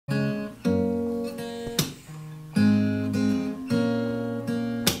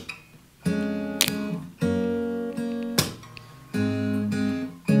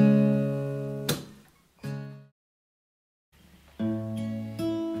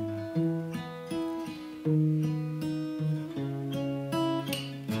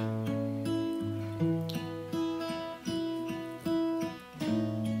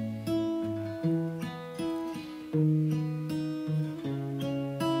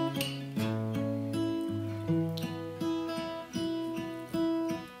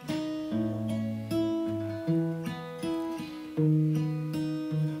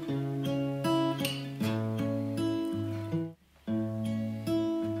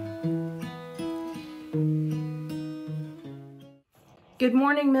Good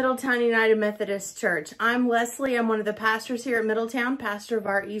morning, Middletown United Methodist Church. I'm Leslie. I'm one of the pastors here at Middletown, pastor of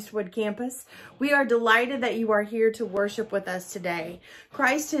our Eastwood campus. We are delighted that you are here to worship with us today.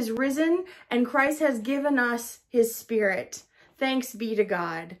 Christ has risen and Christ has given us his Spirit. Thanks be to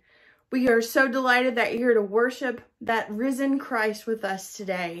God. We are so delighted that you're here to worship that risen Christ with us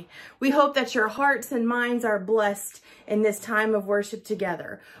today. We hope that your hearts and minds are blessed in this time of worship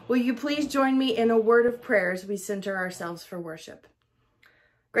together. Will you please join me in a word of prayer as we center ourselves for worship?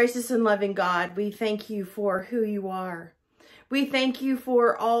 Gracious and loving God, we thank you for who you are. We thank you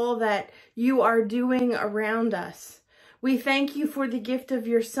for all that you are doing around us. We thank you for the gift of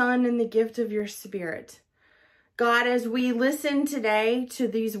your Son and the gift of your Spirit. God, as we listen today to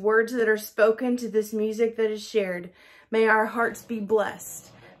these words that are spoken, to this music that is shared, may our hearts be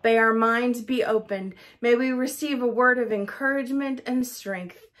blessed. May our minds be opened. May we receive a word of encouragement and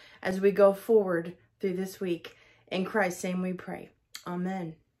strength as we go forward through this week. In Christ's name we pray.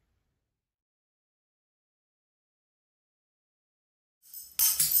 Amen.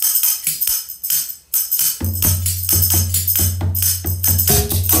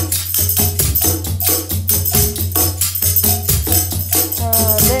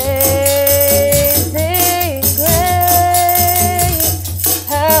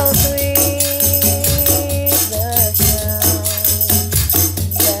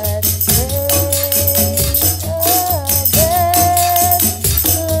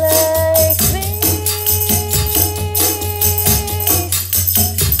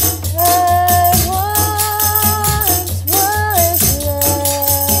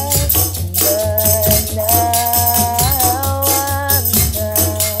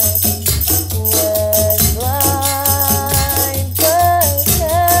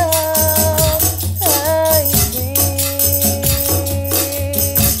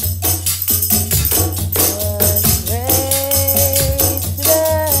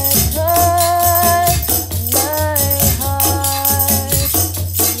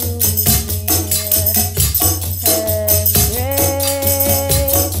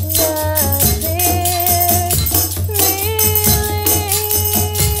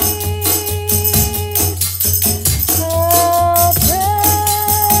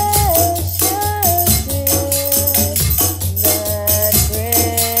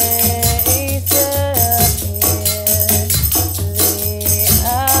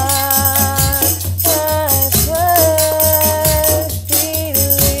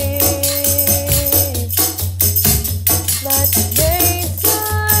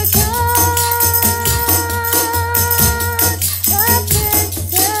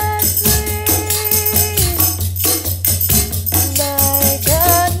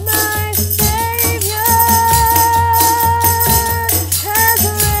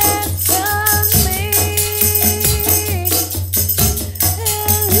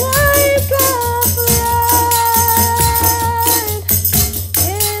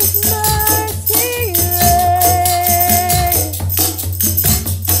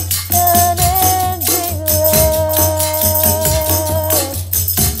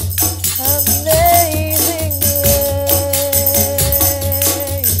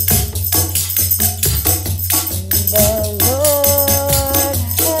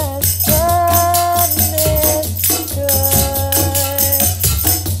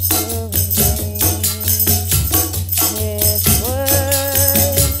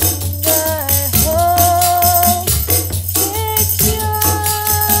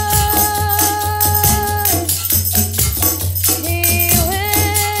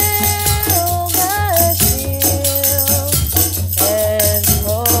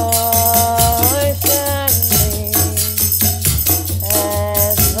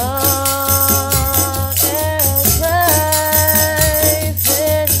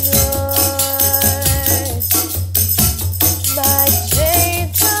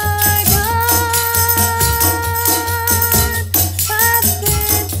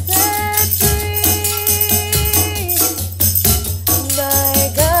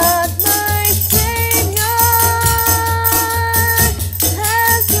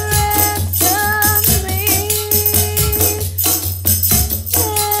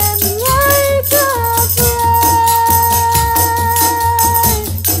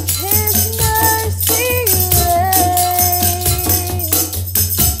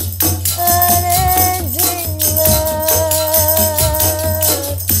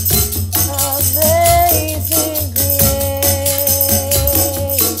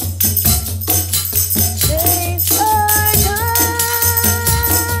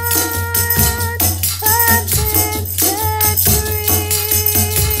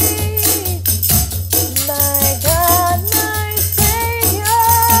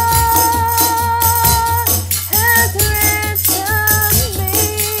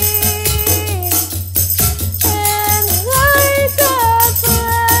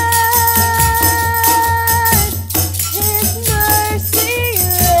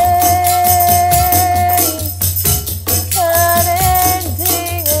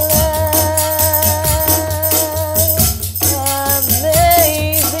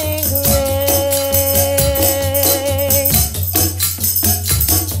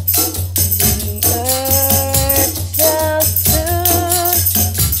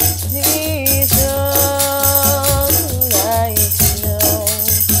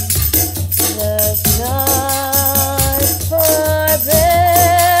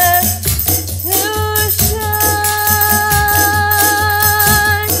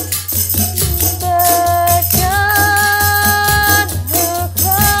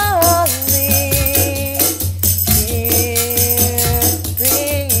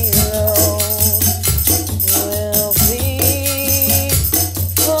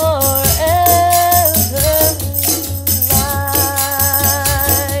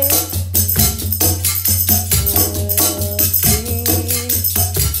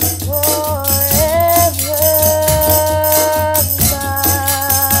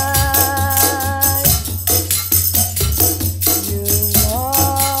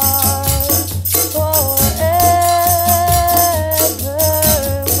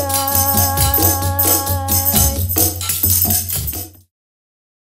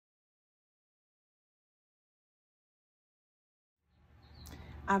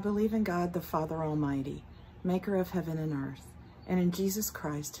 I believe in God, the Father Almighty, maker of heaven and earth, and in Jesus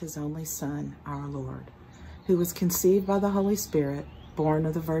Christ, his only Son, our Lord, who was conceived by the Holy Spirit, born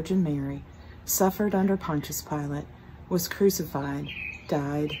of the Virgin Mary, suffered under Pontius Pilate, was crucified,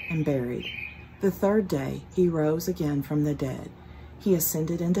 died, and buried. The third day he rose again from the dead. He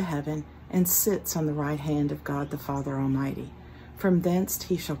ascended into heaven and sits on the right hand of God the Father Almighty. From thence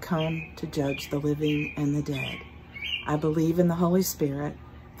he shall come to judge the living and the dead. I believe in the Holy Spirit,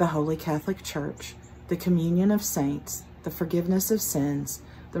 the Holy Catholic Church, the communion of saints, the forgiveness of sins,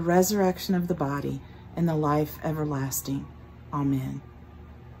 the resurrection of the body, and the life everlasting. Amen.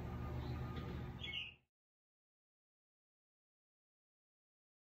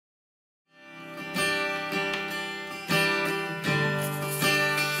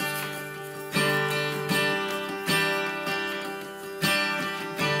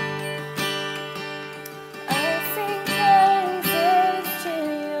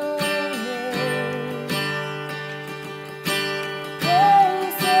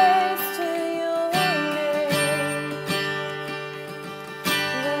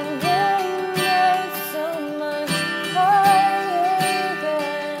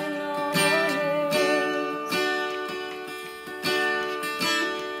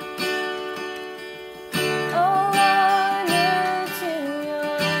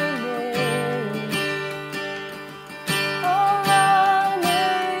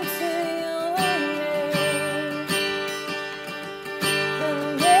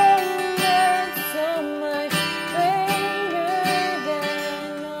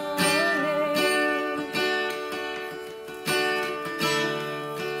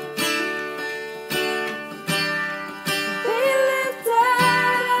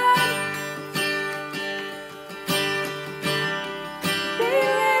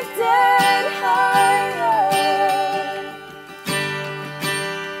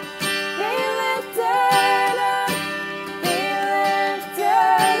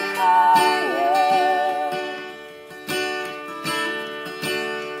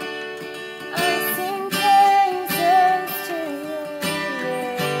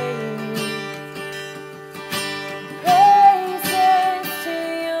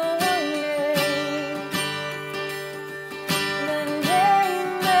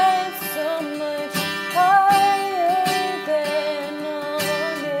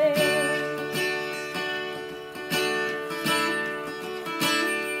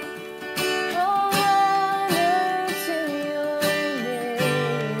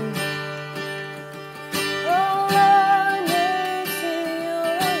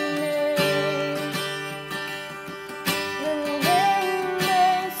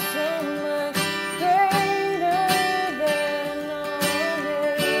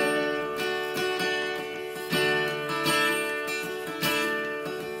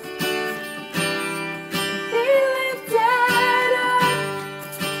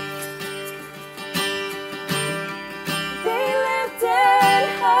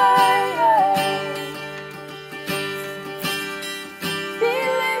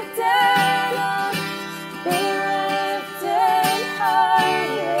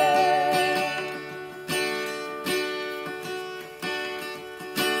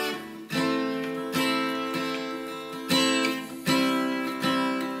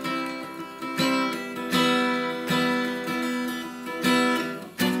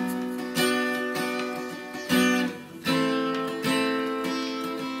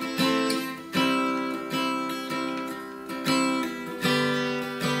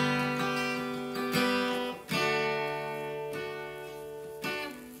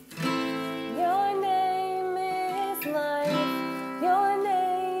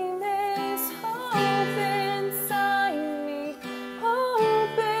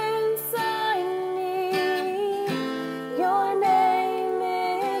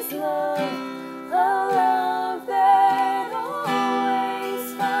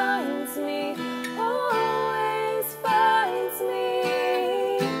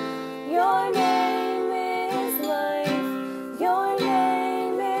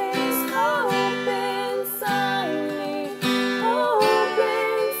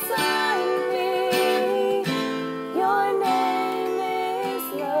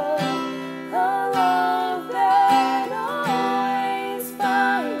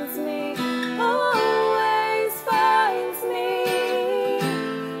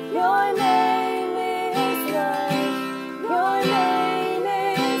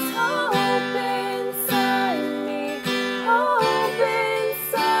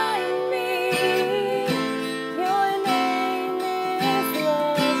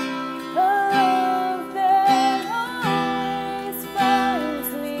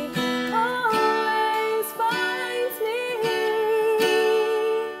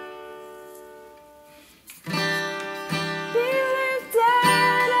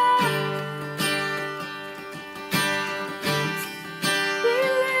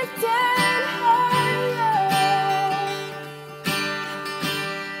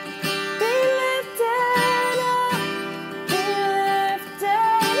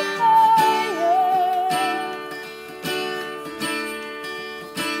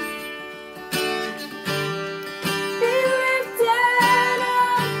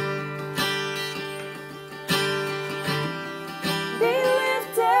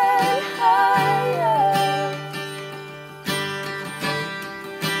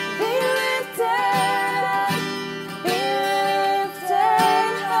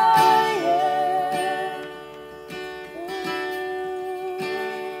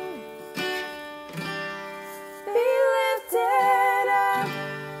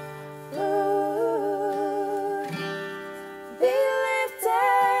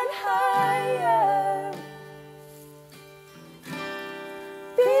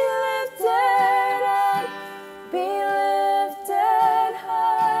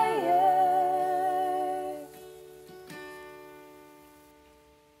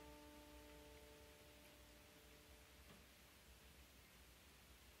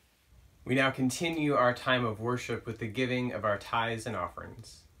 We now continue our time of worship with the giving of our tithes and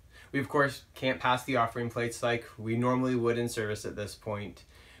offerings. We, of course, can't pass the offering plates like we normally would in service at this point,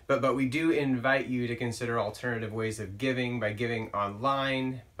 but we do invite you to consider alternative ways of giving, by giving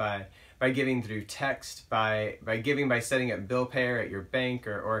online, by giving through text, by giving by setting up bill payer at your bank,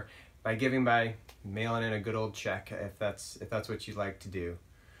 or by giving by mailing in a good old check if that's what you'd like to do.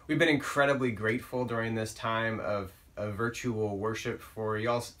 We've been incredibly grateful during this time of virtual worship for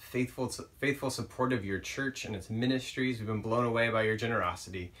y'all's faithful support of your church and its ministries. We've been blown away by your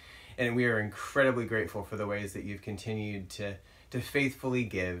generosity, and we are incredibly grateful for the ways that you've continued to faithfully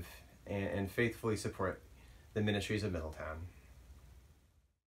give and faithfully support the ministries of Middletown.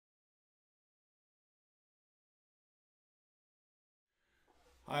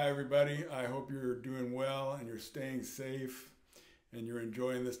 Hi everybody, I hope you're doing well and you're staying safe and you're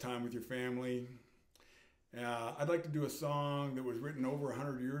enjoying this time with your family. I'd like to do a song that was written over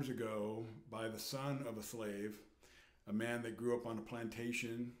 100 years ago by the son of a slave, a man that grew up on a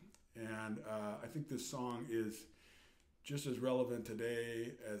plantation, and I think this song is just as relevant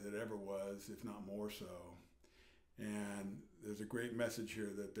today as it ever was, if not more so. And there's a great message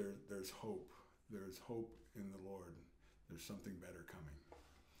here that there's hope. There's hope in the Lord. There's something better coming.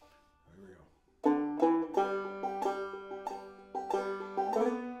 Here we go.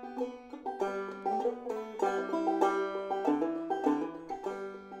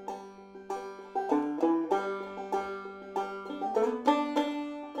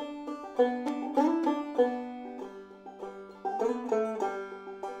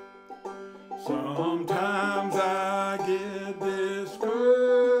 Sometimes I get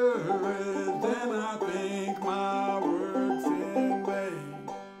discouraged and I think my work's in vain,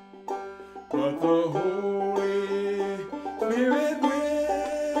 but the Holy Spirit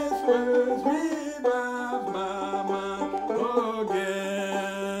whispers, revives my mind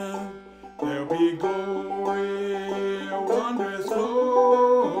again. There'll be glory, wondrous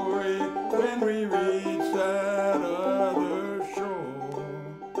glory, when we reach that other shore.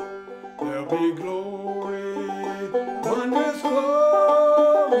 There'll be glory, wondrous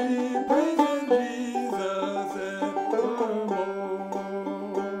glory, praising Jesus evermore.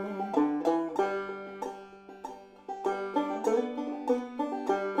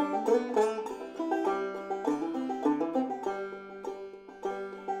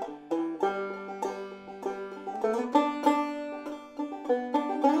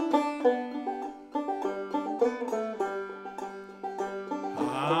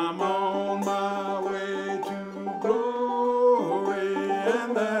 I'm on my way to glory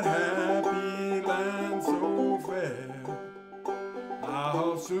and that happy land so fair.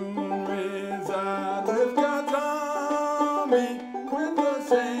 I'll soon reside with God's army with the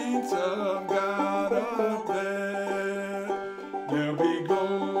saints of God up there. There'll be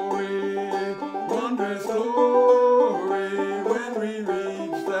glory, wondrous glory, when we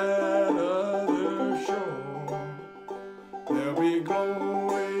reach that other shore. There'll be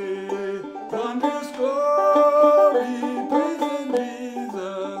glory, wondrous glory, praising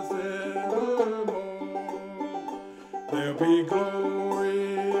Jesus evermore. There'll be glory,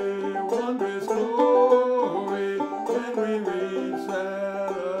 wondrous glory, when we reach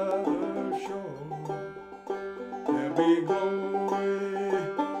that other shore. There'll be glory,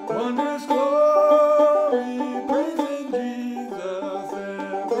 wondrous glory, praising Jesus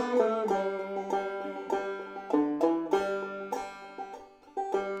evermore.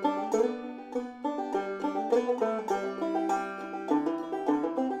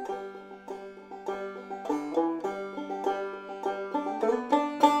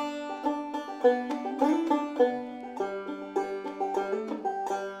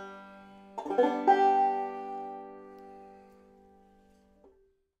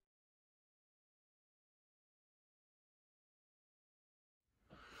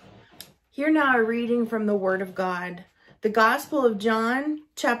 Hear now a reading from the Word of God. The Gospel of John,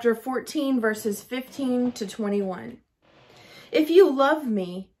 chapter 14, verses 15 to 21. If you love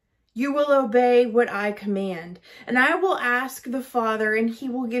me, you will obey what I command, and I will ask the Father, and he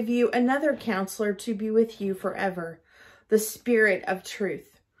will give you another counselor to be with you forever, the Spirit of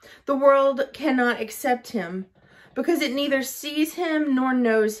truth. The world cannot accept him, because it neither sees him nor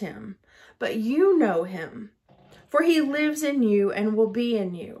knows him, but you know him, for he lives in you and will be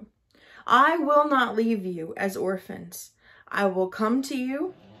in you. I will not leave you as orphans. I will come to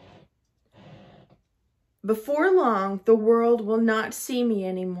you. Before long, the world will not see me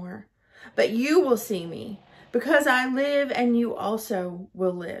anymore, but you will see me, because I live and you also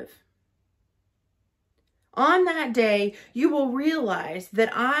will live. On that day, you will realize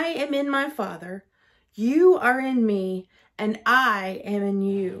that I am in my Father, you are in me, and I am in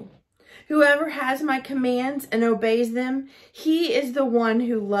you. Whoever has my commands and obeys them, he is the one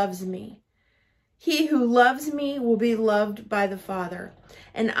who loves me. He who loves me will be loved by the Father,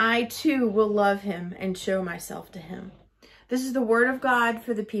 and I too will love him and show myself to him. This is the word of God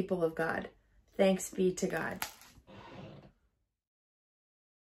for the people of God. Thanks be to God.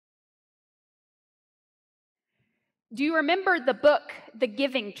 Do you remember the book, The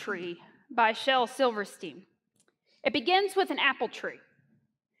Giving Tree by Shel Silverstein? It begins with an apple tree.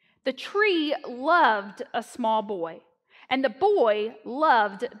 The tree loved a small boy, and the boy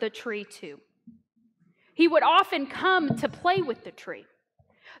loved the tree too. He would often come to play with the tree.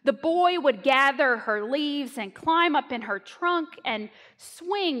 The boy would gather her leaves and climb up in her trunk and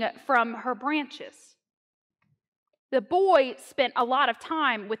swing from her branches. The boy spent a lot of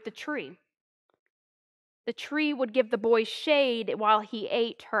time with the tree. The tree would give the boy shade while he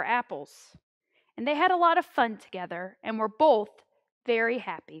ate her apples. And they had a lot of fun together and were both very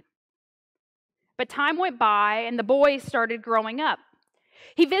happy. But time went by and the boy started growing up.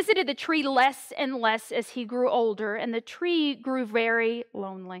 He visited the tree less and less as he grew older, and the tree grew very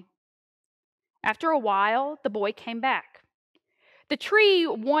lonely. After a while, the boy came back. The tree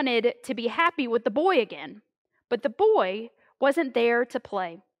wanted to be happy with the boy again, but the boy wasn't there to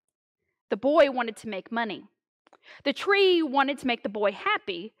play. The boy wanted to make money. The tree wanted to make the boy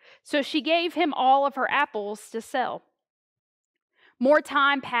happy, so she gave him all of her apples to sell. More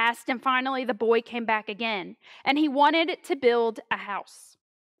time passed, and finally the boy came back again, and he wanted to build a house.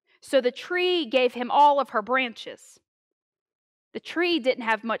 So the tree gave him all of her branches. The tree didn't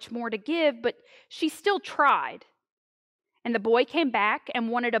have much more to give, but she still tried. And the boy came back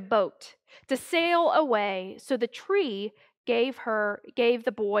and wanted a boat to sail away, so the tree gave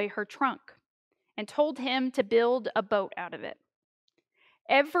the boy her trunk and told him to build a boat out of it.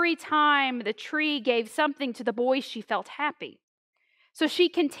 Every time the tree gave something to the boy, she felt happy. So she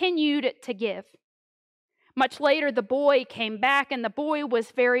continued to give. Much later, the boy came back, and the boy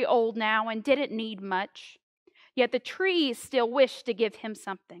was very old now and didn't need much. Yet the tree still wished to give him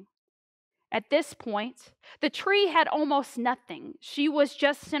something. At this point, the tree had almost nothing. She was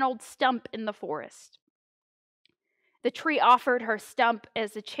just an old stump in the forest. The tree offered her stump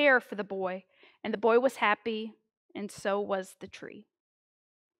as a chair for the boy, and the boy was happy, and so was the tree.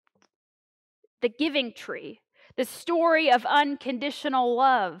 The giving tree, the story of unconditional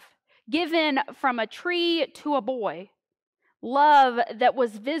love, given from a tree to a boy. Love that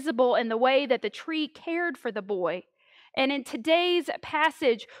was visible in the way that the tree cared for the boy. And in today's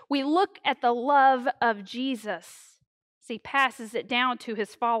passage, we look at the love of Jesus as he passes it down to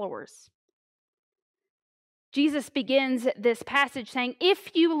his followers. Jesus begins this passage saying,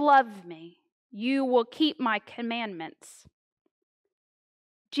 "If you love me, you will keep my commandments."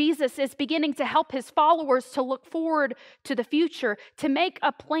 Jesus is beginning to help his followers to look forward to the future, to make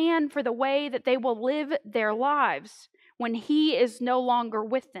a plan for the way that they will live their lives when he is no longer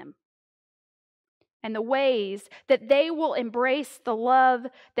with them, and the ways that they will embrace the love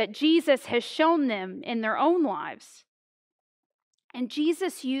that Jesus has shown them in their own lives. And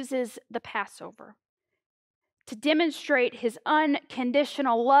Jesus uses the Passover to demonstrate his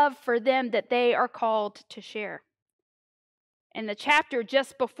unconditional love for them that they are called to share. In the chapter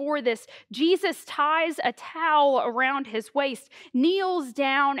just before this, Jesus ties a towel around his waist, kneels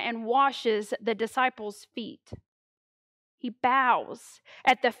down, and washes the disciples' feet. He bows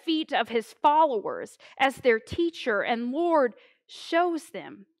at the feet of his followers as their teacher and Lord, shows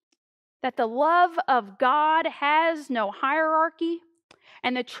them that the love of God has no hierarchy,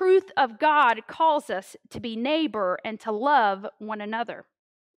 and the truth of God calls us to be neighbor and to love one another.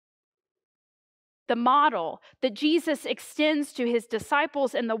 The model that Jesus extends to his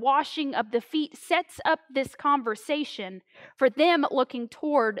disciples in the washing of the feet sets up this conversation for them looking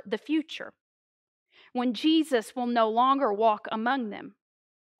toward the future, when Jesus will no longer walk among them.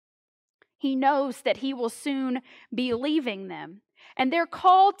 He knows that he will soon be leaving them, and they're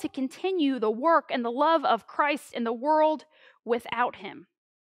called to continue the work and the love of Christ in the world without him.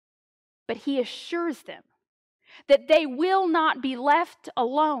 But he assures them that they will not be left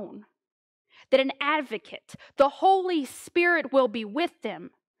alone, that an advocate, the Holy Spirit, will be with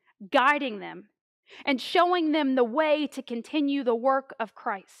them, guiding them, and showing them the way to continue the work of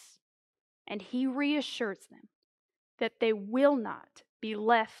Christ. And he reassures them that they will not be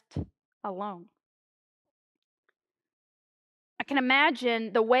left alone. I can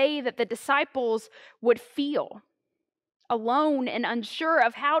imagine the way that the disciples would feel, alone and unsure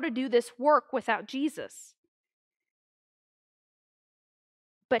of how to do this work without Jesus.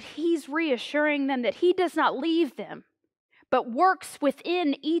 But he's reassuring them that he does not leave them, but works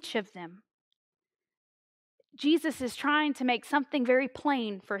within each of them. Jesus is trying to make something very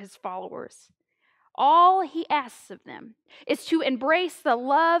plain for his followers. All he asks of them is to embrace the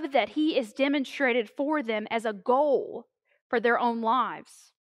love that he is demonstrated for them as a goal for their own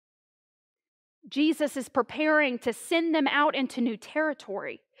lives. Jesus is preparing to send them out into new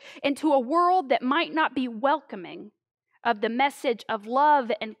territory, into a world that might not be welcoming of the message of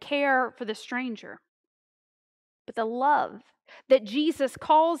love and care for the stranger. But the love that Jesus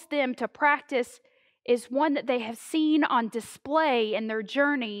calls them to practice is one that they have seen on display in their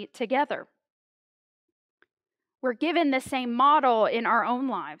journey together. We're given the same model in our own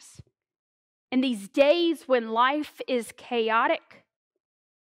lives. In these days when life is chaotic,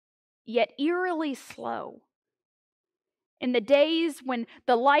 yet eerily slow. In the days when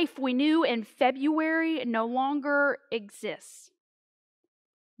the life we knew in February no longer exists.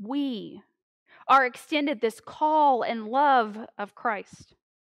 We are extended this call and love of Christ.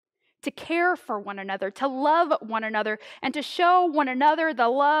 To care for one another, to love one another, and to show one another the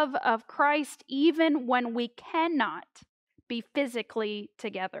love of Christ even when we cannot be physically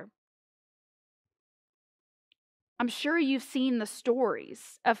together. I'm sure you've seen the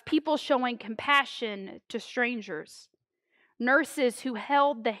stories of people showing compassion to strangers, nurses who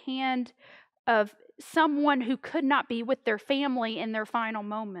held the hand of someone who could not be with their family in their final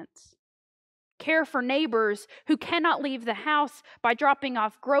moments. Care for neighbors who cannot leave the house by dropping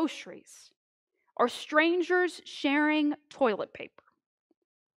off groceries, or strangers sharing toilet paper.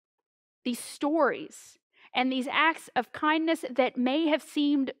 These stories and these acts of kindness that may have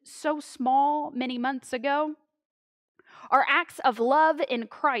seemed so small many months ago are acts of love in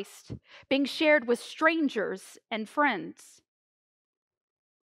Christ being shared with strangers and friends.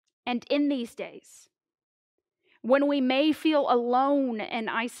 And in these days, when we may feel alone and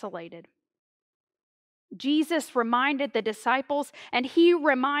isolated, Jesus reminded the disciples, and he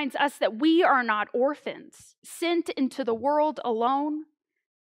reminds us that we are not orphans sent into the world alone,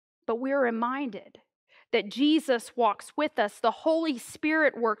 but we're reminded that Jesus walks with us, the Holy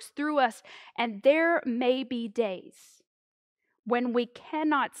Spirit works through us, and there may be days when we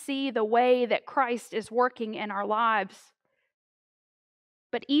cannot see the way that Christ is working in our lives.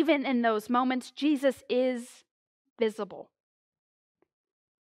 But even in those moments, Jesus is visible.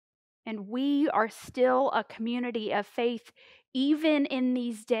 And we are still a community of faith, even in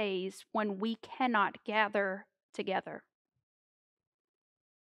these days when we cannot gather together.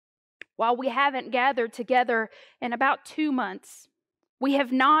 While we haven't gathered together in about 2 months, we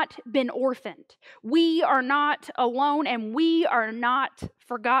have not been orphaned. We are not alone, and we are not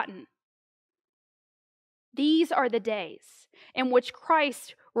forgotten. These are the days in which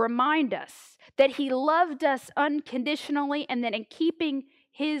Christ reminds us that he loved us unconditionally, and that in keeping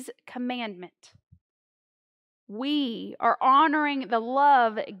his commandment, we are honoring the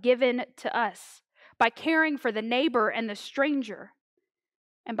love given to us by caring for the neighbor and the stranger,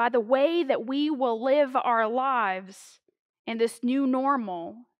 and by the way that we will live our lives in this new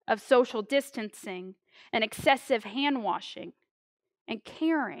normal of social distancing and excessive hand washing and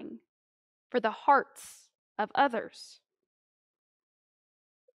caring for the hearts of others.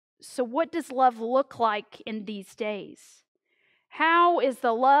 So what does love look like in these days? How is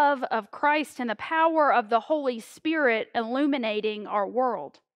the love of Christ and the power of the Holy Spirit illuminating our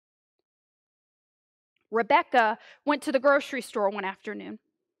world? Rebecca went to the grocery store one afternoon.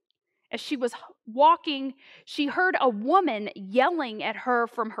 As she was walking, she heard a woman yelling at her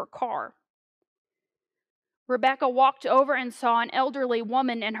from her car. Rebecca walked over and saw an elderly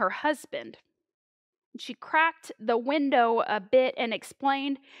woman and her husband. She cracked the window a bit and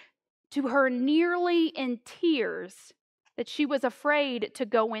explained to her, nearly in tears, that she was afraid to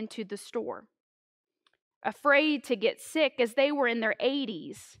go into the store, afraid to get sick, as they were in their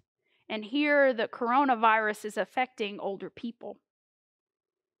 80s, and here the coronavirus is affecting older people.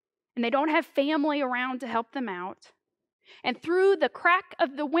 And they don't have family around to help them out. And through the crack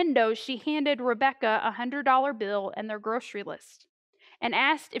of the window, she handed Rebecca a $100 bill and their grocery list, and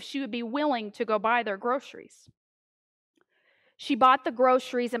asked if she would be willing to go buy their groceries. She bought the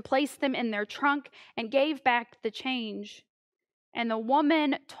groceries and placed them in their trunk and gave back the change. And the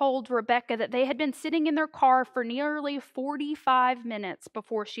woman told Rebecca that they had been sitting in their car for nearly 45 minutes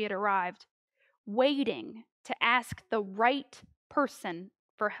before she had arrived, waiting to ask the right person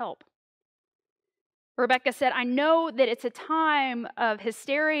for help. Rebecca said, "I know that it's a time of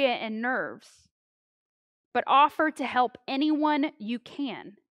hysteria and nerves, but offer to help anyone you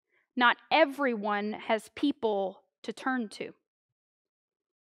can. Not everyone has people to turn to."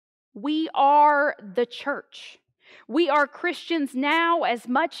 We are the church. We are Christians now as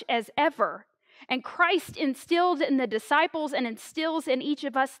much as ever. And Christ instilled in the disciples and instills in each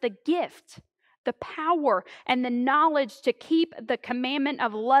of us the gift the power and the knowledge to keep the commandment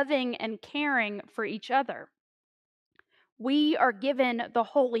of loving and caring for each other. We are given the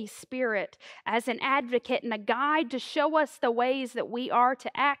Holy Spirit as an advocate and a guide to show us the ways that we are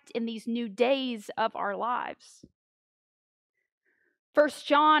to act in these new days of our lives. 1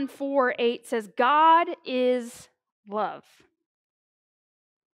 John 4:8 says, God is love.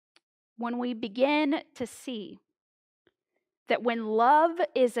 When we begin to see that when love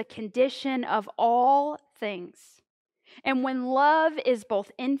is a condition of all things, and when love is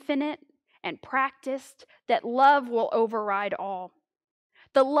both infinite and practiced, that love will override all.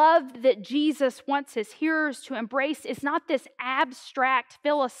 The love that Jesus wants his hearers to embrace is not this abstract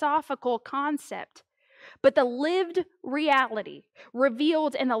philosophical concept, but the lived reality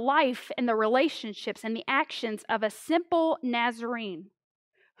revealed in the life and the relationships and the actions of a simple Nazarene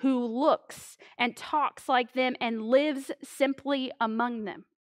who looks and talks like them and lives simply among them.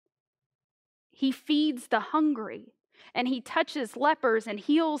 He feeds the hungry, and he touches lepers and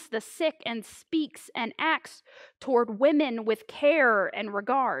heals the sick and speaks and acts toward women with care and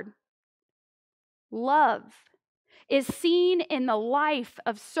regard. Love is seen in the life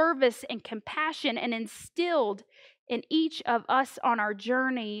of service and compassion and instilled in each of us on our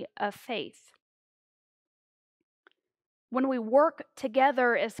journey of faith. When we work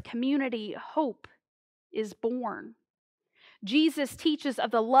together as community, hope is born. Jesus teaches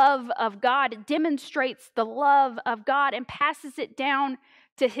of the love of God, demonstrates the love of God, and passes it down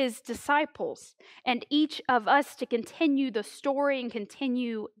to his disciples and each of us to continue the story and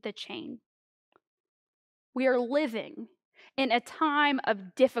continue the chain. We are living in a time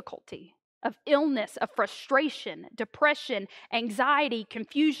of difficulty, of illness, of frustration, depression, anxiety,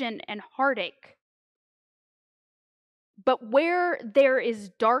 confusion, and heartache. But where there is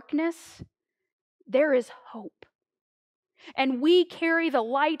darkness, there is hope. And we carry the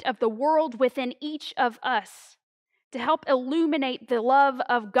light of the world within each of us to help illuminate the love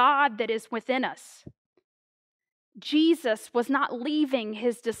of God that is within us. Jesus was not leaving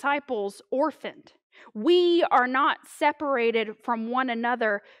his disciples orphaned. We are not separated from one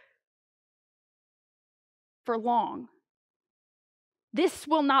another for long. This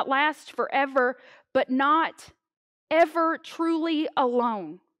will not last forever, but not ever truly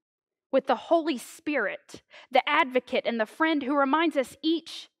alone. With the Holy Spirit, the advocate and the friend who reminds us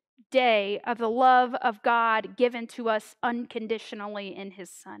each day of the love of God given to us unconditionally in his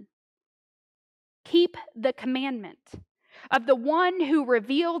Son. Keep the commandment of the one who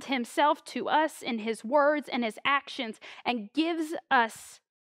revealed himself to us in his words and his actions and gives us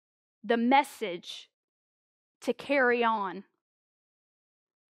the message to carry on.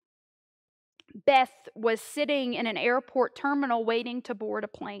 Beth was sitting in an airport terminal waiting to board a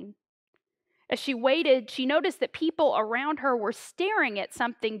plane. As she waited, she noticed that people around her were staring at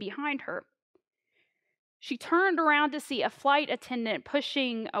something behind her. She turned around to see a flight attendant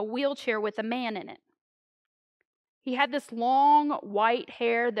pushing a wheelchair with a man in it. He had this long white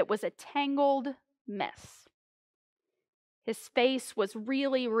hair that was a tangled mess. His face was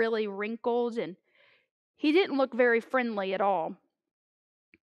really, really wrinkled, and he didn't look very friendly at all.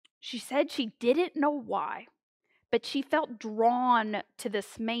 She said she didn't know why, but she felt drawn to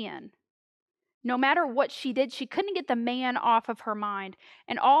this man. No matter what she did, she couldn't get the man off of her mind,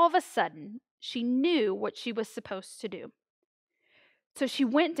 and all of a sudden, she knew what she was supposed to do. So she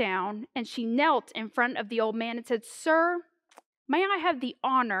went down and she knelt in front of the old man and said, "Sir, may I have the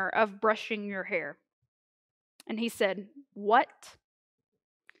honor of brushing your hair?" And he said, "What?"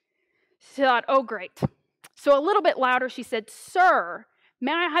 She thought, "Oh, great." So a little bit louder, she said, "Sir,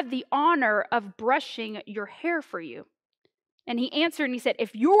 may I have the honor of brushing your hair for you?" And he answered and he said,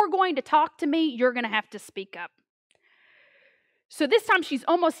 "If you're going to talk to me, you're going to have to speak up." So this time she's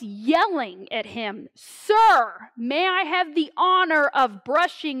almost yelling at him, "Sir, may I have the honor of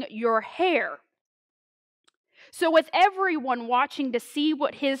brushing your hair?" So with everyone watching to see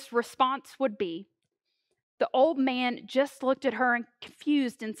what his response would be, the old man just looked at her and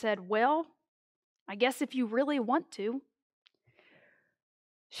confused and said, "Well, I guess if you really want to."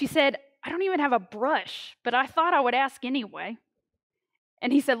 She said, "I don't even have a brush, but I thought I would ask anyway."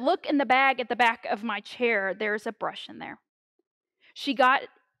 And he said, "Look in the bag at the back of my chair. There's a brush in there." She got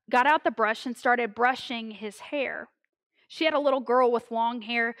out the brush and started brushing his hair. She had a little girl with long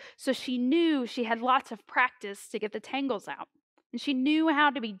hair, so she knew she had lots of practice to get the tangles out. And she knew how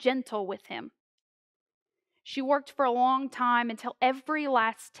to be gentle with him. She worked for a long time until every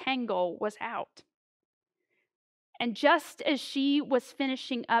last tangle was out. And just as she was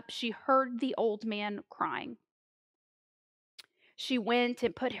finishing up, she heard the old man crying. She went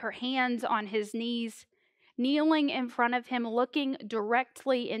and put her hands on his knees, kneeling in front of him, looking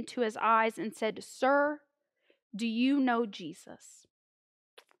directly into his eyes, and said, "Sir, do you know Jesus?"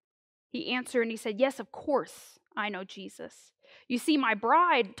 He answered and he said, "Yes, of course I know Jesus. You see, my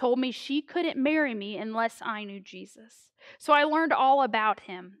bride told me she couldn't marry me unless I knew Jesus. So I learned all about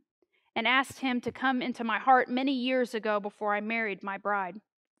him and asked him to come into my heart many years ago before I married my bride."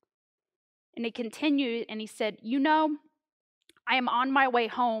 And he continued and he said, "You know, I am on my way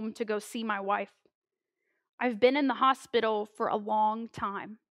home to go see my wife. I've been in the hospital for a long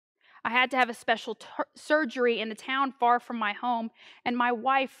time. I had to have a special surgery in a town far from my home, and my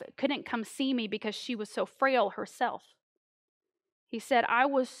wife couldn't come see me because she was so frail herself." He said, "I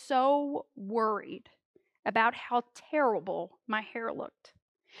was so worried about how terrible my hair looked,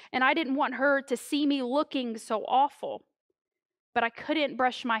 and I didn't want her to see me looking so awful, but I couldn't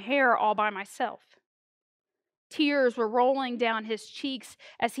brush my hair all by myself." Tears were rolling down his cheeks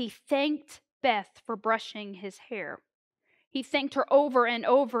as he thanked Beth for brushing his hair. He thanked her over and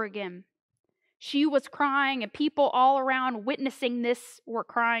over again. She was crying, and people all around witnessing this were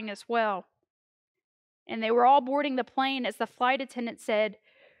crying as well. And they were all boarding the plane as the flight attendant said,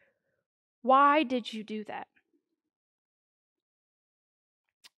 "Why did you do that?"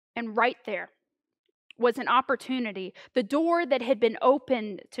 And right there was an opportunity, the door that had been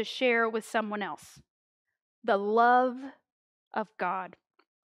opened to share with someone else, the love of God.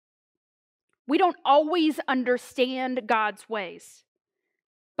 We don't always understand God's ways,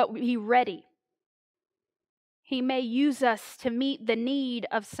 but be ready. He may use us to meet the need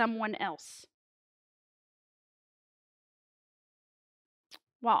of someone else.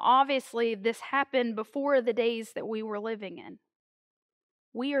 While obviously this happened before the days that we were living in,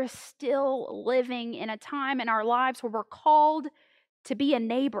 we are still living in a time in our lives where we're called to be a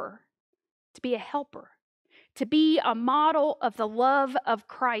neighbor, to be a helper, to be a model of the love of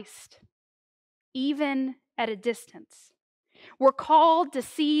Christ, even at a distance. We're called to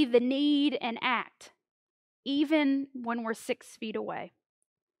see the need and act, even when we're 6 feet away.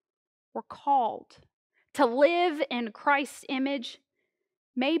 We're called to live in Christ's image,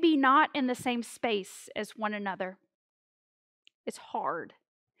 maybe not in the same space as one another. It's hard.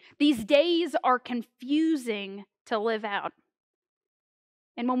 These days are confusing to live out.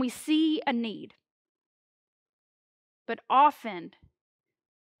 And when we see a need, but often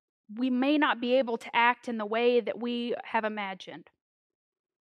we may not be able to act in the way that we have imagined,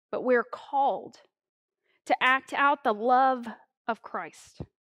 but we're called to act out the love of Christ.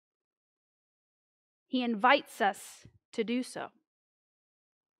 He invites us to do so.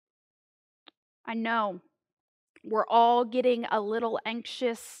 I know we're all getting a little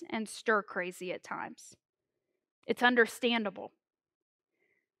anxious and stir crazy at times. It's understandable.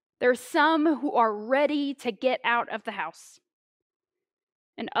 There's some who are ready to get out of the house,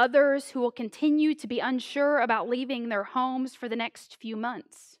 and others who will continue to be unsure about leaving their homes for the next few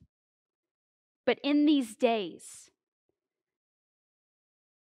months. But in these days,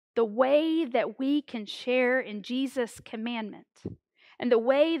 the way that we can share in Jesus' commandment and the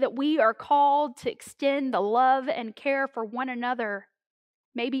way that we are called to extend the love and care for one another,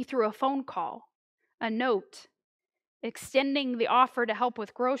 maybe through a phone call, a note, extending the offer to help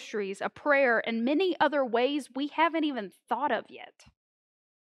with groceries, a prayer, and many other ways we haven't even thought of yet.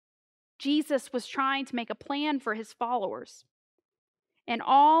 Jesus was trying to make a plan for his followers, and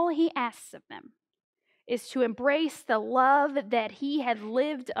all he asks of them is to embrace the love that he had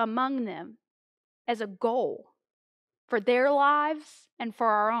lived among them as a goal for their lives and for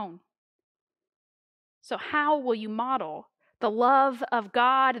our own. So how will you model the love of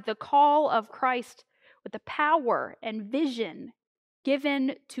God, the call of Christ, with the power and vision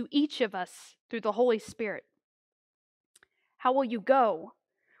given to each of us through the Holy Spirit? How will you go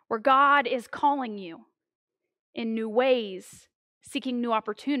where God is calling you in new ways, seeking new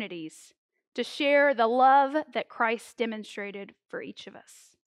opportunities to share the love that Christ demonstrated for each of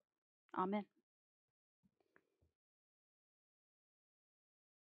us? Amen.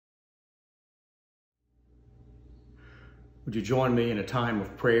 Would you join me in a time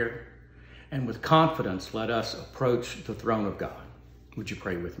of prayer? And with confidence, let us approach the throne of God. Would you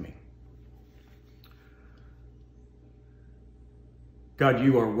pray with me? God,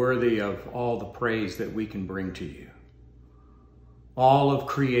 you are worthy of all the praise that we can bring to you. All of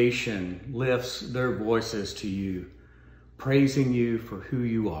creation lifts their voices to you, praising you for who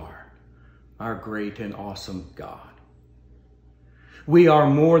you are, our great and awesome God. We are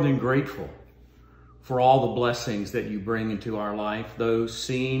more than grateful for all the blessings that you bring into our life, those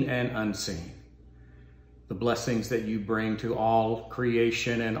seen and unseen. The blessings that you bring to all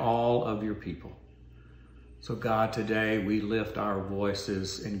creation and all of your people. So God, today we lift our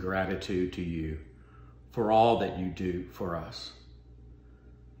voices in gratitude to you for all that you do for us.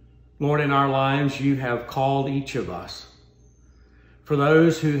 Lord, in our lives, you have called each of us. For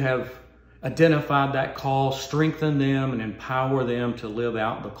those who have identified that call, strengthen them and empower them to live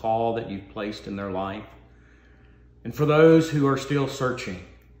out the call that you've placed in their life. And for those who are still searching,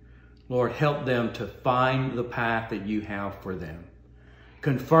 Lord, help them to find the path that you have for them.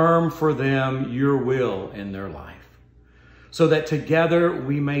 Confirm for them your will in their life, so that together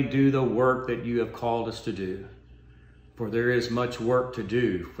we may do the work that you have called us to do. For there is much work to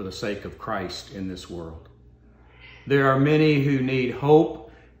do for the sake of Christ in this world. There are many who need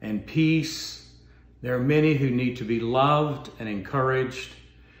hope and peace. There are many who need to be loved and encouraged.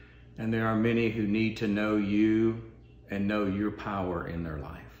 And there are many who need to know you and know your power in their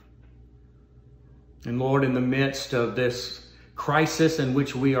life. And Lord, in the midst of this crisis in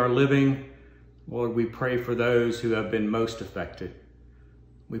which we are living, Lord, we pray for those who have been most affected.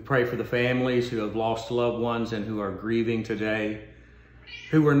 We pray for the families who have lost loved ones and who are grieving today,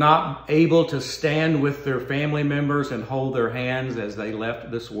 who were not able to stand with their family members and hold their hands as they left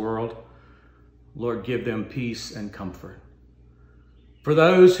this world. Lord, give them peace and comfort. For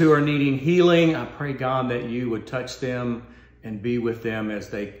those who are needing healing, I pray, God, that you would touch them and be with them as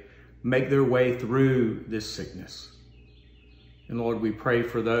they make their way through this sickness. And Lord, we pray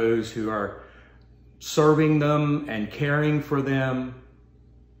for those who are serving them and caring for them,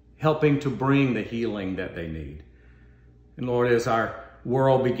 helping to bring the healing that they need. And Lord, as our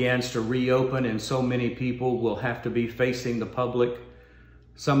world begins to reopen and so many people will have to be facing the public,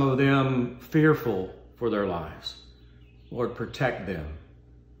 some of them fearful for their lives, Lord, protect them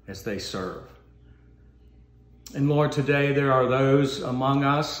as they serve. And Lord, today there are those among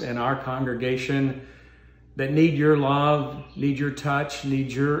us in our congregation that need your love, need your touch,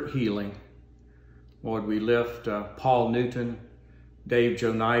 need your healing. Lord, we lift Paul Newton, Dave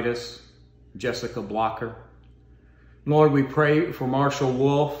Jonitis, Jessica Blocker. Lord, we pray for Marshall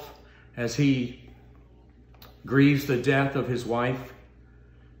Wolf as he grieves the death of his wife.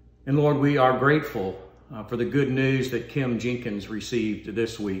 And Lord, we are grateful for the good news that Kim Jenkins received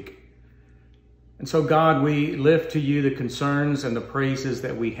this week. And so, God, we lift to you the concerns and the praises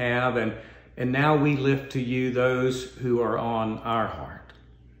that we have, and now we lift to you those who are on our heart.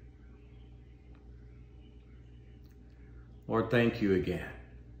 Lord, thank you again.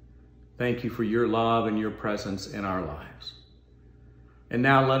 Thank you for your love and your presence in our lives. And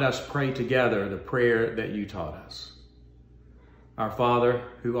now let us pray together the prayer that you taught us. Our Father,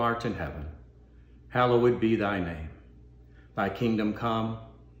 who art in heaven, hallowed be thy name. Thy kingdom come,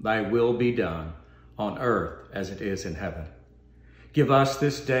 thy will be done, on earth as it is in heaven. Give us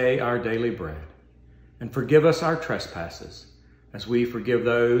this day our daily bread, and forgive us our trespasses, as we forgive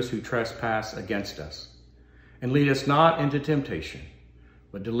those who trespass against us. And lead us not into temptation,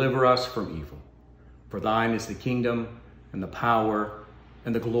 but deliver us from evil. For thine is the kingdom, and the power,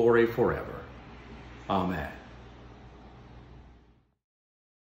 and the glory forever. Amen.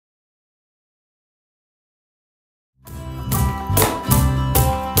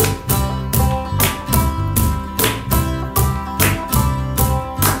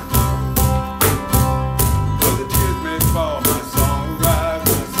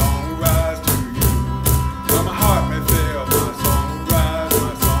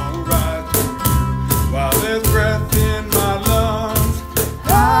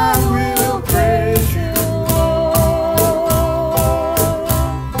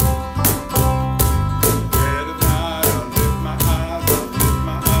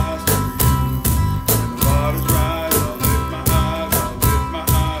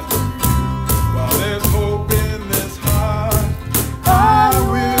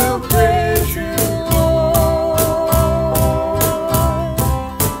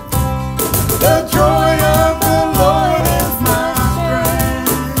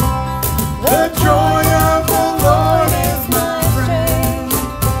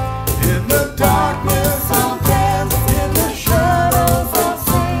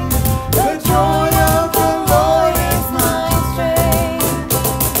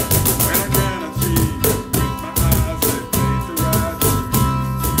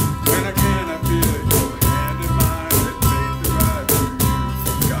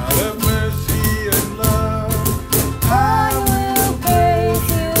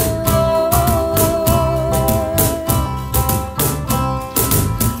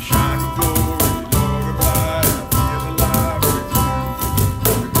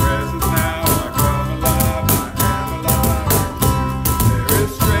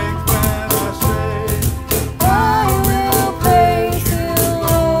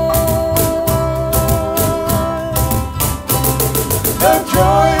 The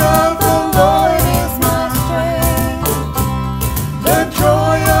joy of the Lord is my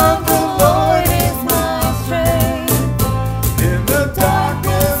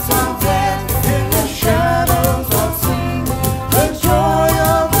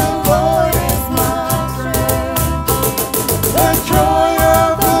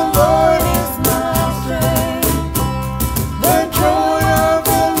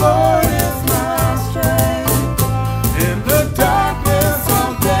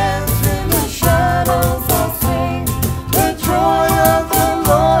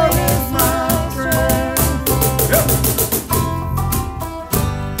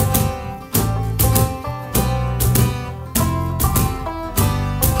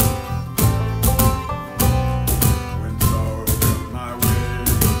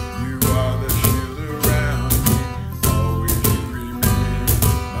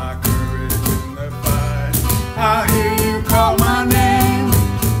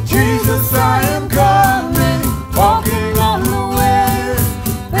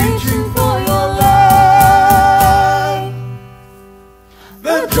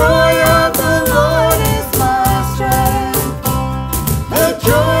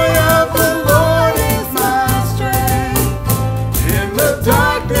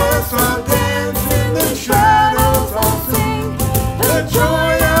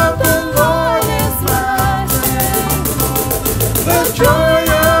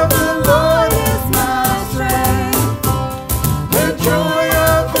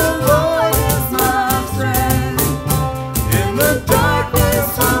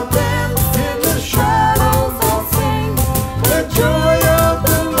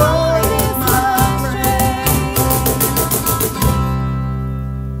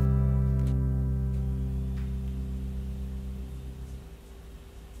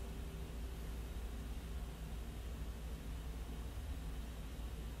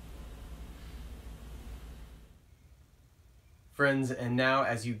Friends, and now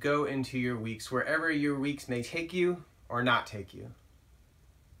as you go into your weeks, wherever your weeks may take you or not take you,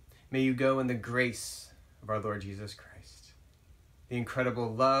 may you go in the grace of our Lord Jesus Christ, the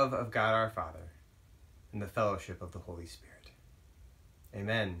incredible love of God our Father, and the fellowship of the Holy Spirit.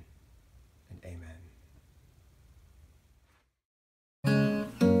 Amen and amen.